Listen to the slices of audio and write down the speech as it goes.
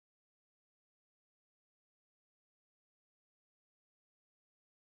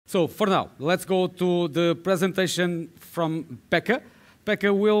So for now, let's go to the presentation from Pekka.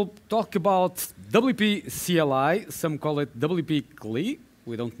 Pekka will talk about WP-CLI. Some call it WP-CLI.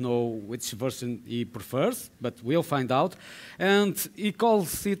 We don't know which version he prefers, but we'll find out. And he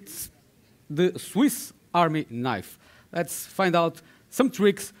calls it the Swiss Army knife. Let's find out some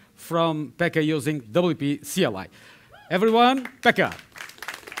tricks from Pekka using WP-CLI. Everyone, Pekka.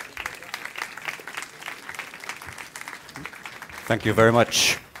 Thank you very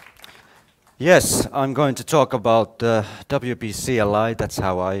much. Yes, I'm going to talk about WP-CLI, that's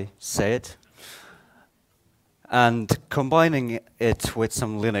how I say it, and combining it with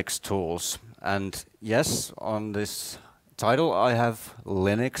some Linux tools. And yes, on this title I have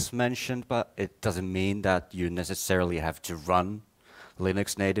Linux mentioned, but it doesn't mean that you necessarily have to run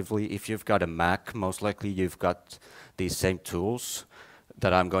Linux natively. If you've got a Mac, most likely you've got these same tools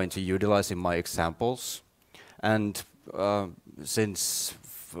that I'm going to utilize in my examples. And since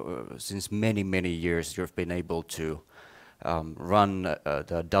many years, you've been able to run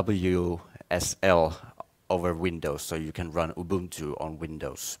the WSL over Windows, so you can run Ubuntu on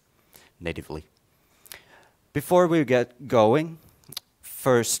Windows natively. Before we get going,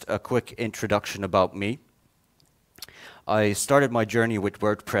 first a quick introduction about me. I started my journey with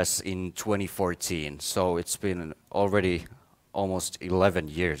WordPress in 2014, so it's been already almost 11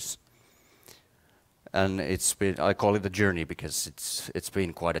 years. And I call it a journey because it's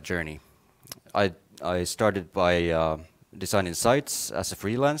been quite a journey. I started by designing sites as a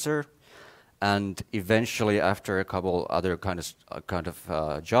freelancer, and eventually, after a couple other kind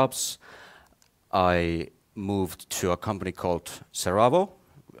of jobs, I moved to a company called Seravo,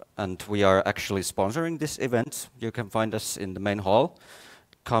 and we are actually sponsoring this event. You can find us in the main hall.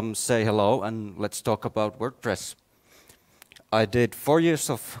 Come say hello and let's talk about WordPress. I did 4 years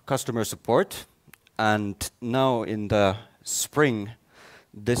of customer support. And now in the spring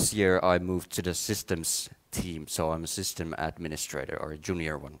this year, I moved to the systems team. So I'm a system administrator, or a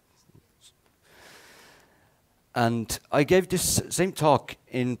junior one. And I gave this same talk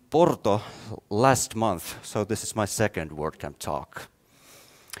in Porto last month. So this is my second WordCamp talk.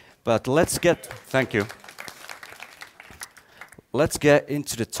 But thank you. Let's get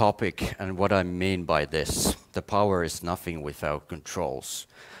into the topic and what I mean by this. The power is nothing without controls.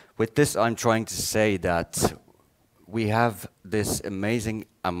 With this, I'm trying to say that we have this amazing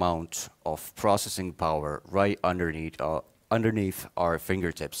amount of processing power right underneath our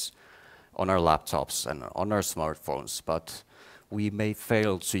fingertips on our laptops and on our smartphones, but we may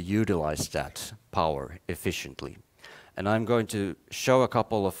fail to utilize that power efficiently. And I'm going to show a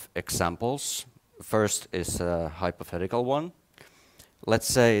couple of examples. First is a hypothetical one. Let's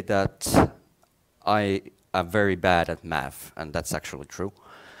say that I am very bad at math, and that's actually true.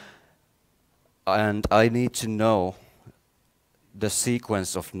 And I need to know the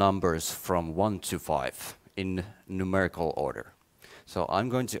sequence of numbers from 1 to 5 in numerical order. So I'm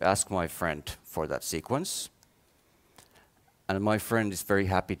going to ask my friend for that sequence, and my friend is very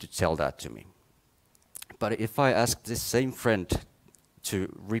happy to tell that to me. But if I ask this same friend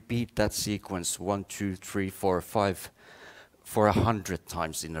to repeat that sequence 1, 2, 3, 4, 5 for 100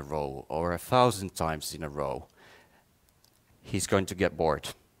 times in a row or 1,000 times in a row, he's going to get bored,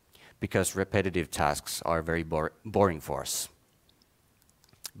 because repetitive tasks are very boring for us.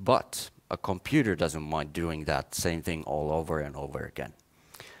 But a computer doesn't mind doing that same thing all over and over again.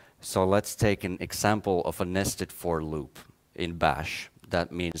 So let's take an example of a nested for loop in Bash.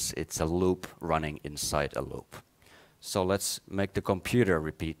 That means it's a loop running inside a loop. So let's make the computer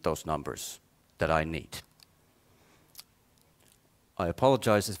repeat those numbers that I need. I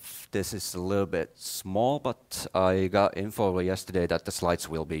apologize if this is a little bit small, but I got info yesterday that the slides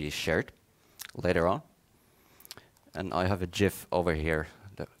will be shared later on. And I have a GIF over here,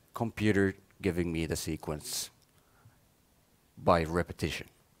 the computer giving me the sequence by repetition.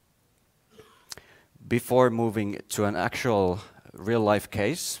 Before moving to an actual real-life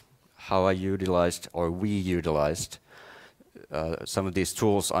case, how I utilized, or we utilized, some of these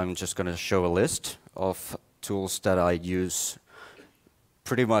tools, I'm just going to show a list of tools that I use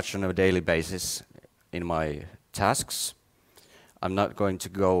pretty much on a daily basis in my tasks. I'm not going to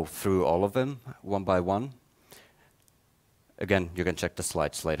go through all of them one by one. Again, you can check the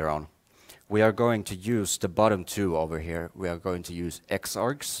slides later on. We are going to use the bottom two over here. We are going to use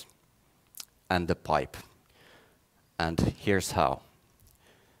Xargs and the pipe. And here's how.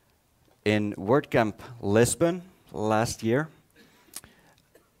 In WordCamp Lisbon last year,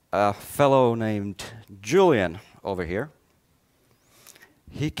 a fellow named Julian over here,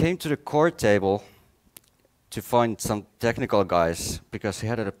 he came to the core table to find some technical guys because he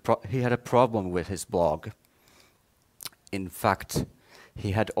had a problem with his blog. In fact,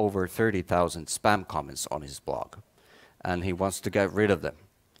 he had over 30,000 spam comments on his blog, and he wants to get rid of them.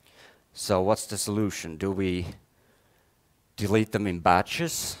 So what's the solution? Do we delete them in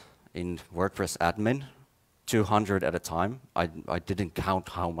batches in WordPress admin, 200 at a time? I didn't count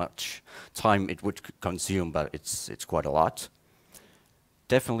how much time it would consume, but it's quite a lot.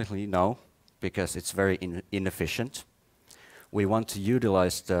 Definitely no, because it's very inefficient. We want to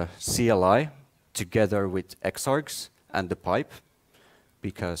utilize the CLI together with Xargs and the pipe,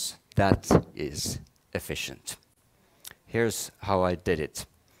 because that is efficient. Here's how I did it.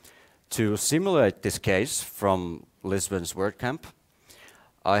 To simulate this case from Lisbon's WordCamp,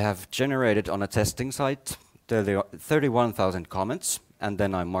 I have generated on a testing site 31,000 comments, and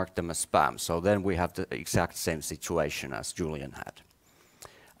then I marked them as spam. So then we have the exact same situation as Julian had.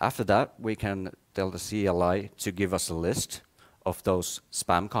 After that, we can tell the CLI to give us a list of those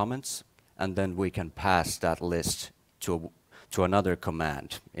spam comments, and then we can pass that list to another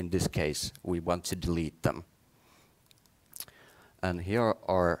command. In this case, we want to delete them. And here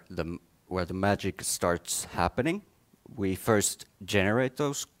are where the magic starts happening. We first generate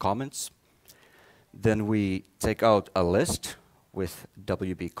those comments, then we take out a list with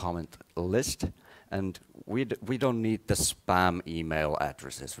WP comment list, and we don't need the spam email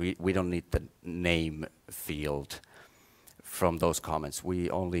addresses. We don't need the name field from those comments. We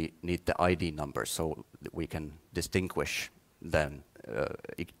only need the ID number so that we can distinguish then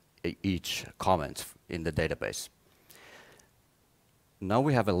each comment in the database. Now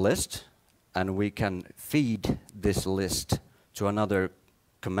we have a list, and we can feed this list to another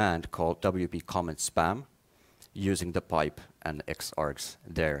command called WP comment spam using the pipe and Xargs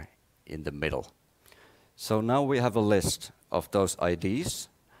there in the middle. So now we have a list of those IDs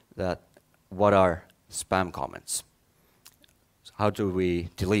that what are spam comments. How do we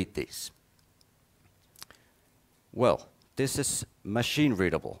delete these? Well, this is machine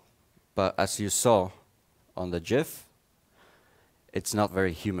readable, but as you saw on the GIF, it's not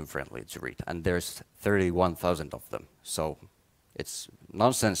very human friendly to read, and there's 31,000 of them, so it's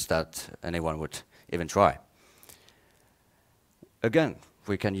nonsense that anyone would even try. Again,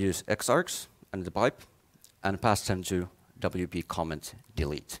 we can use Xargs and the pipe and pass them to WP comment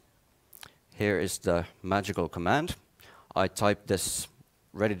delete. Here is the magical command. I typed this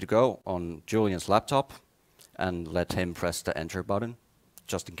ready to go on Julian's laptop and let him press the enter button,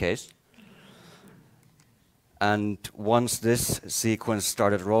 just in case. And once this sequence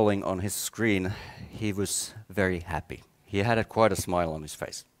started rolling on his screen, he was very happy. He had quite a smile on his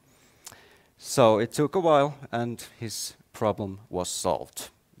face. So it took a while, and his problem was solved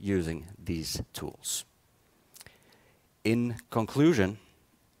using these tools. In conclusion,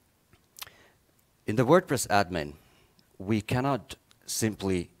 in the WordPress admin, we cannot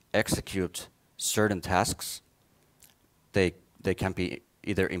simply execute certain tasks. They can be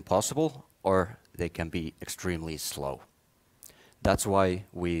either impossible or they can be extremely slow. That's why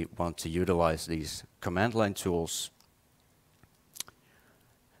we want to utilize these command line tools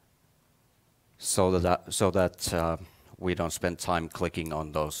so that we don't spend time clicking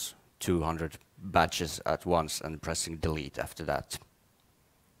on those 200 batches at once and pressing delete after that.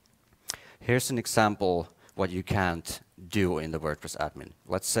 Here's an example what you can't do in the WordPress admin.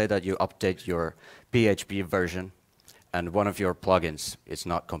 Let's say that you update your PHP version and one of your plugins is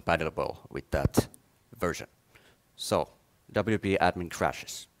not compatible with that version. So WP admin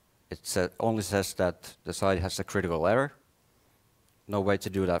crashes. It only says that the site has a critical error. No way to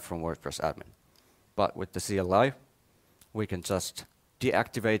do that from WordPress admin. But with the CLI, we can just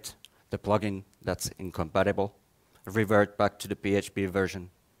deactivate the plugin that's incompatible, revert back to the PHP version,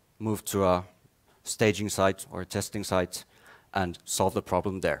 move to a staging site or a testing site, and solve the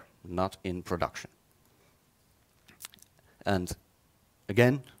problem there, not in production. And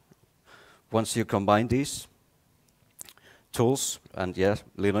again, once you combine these tools, and yeah,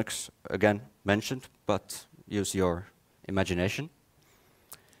 Linux again mentioned, but use your imagination,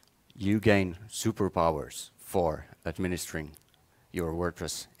 you gain superpowers for administering your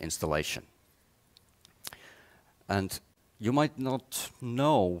WordPress installation. And you might not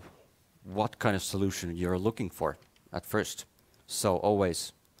know what kind of solution you're looking for at first. So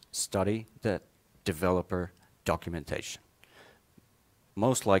always study the developer documentation.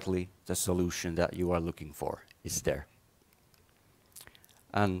 Most likely the solution that you are looking for is there.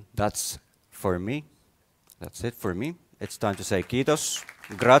 And that's for me. That's it for me. It's time to say kiitos,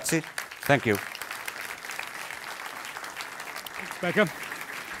 grazie, thank you. Pekka.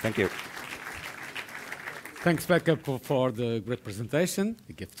 Thank you. Thanks, Pekka, for the great presentation.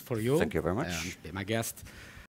 A gift for you. Thank you very much. Be my guest.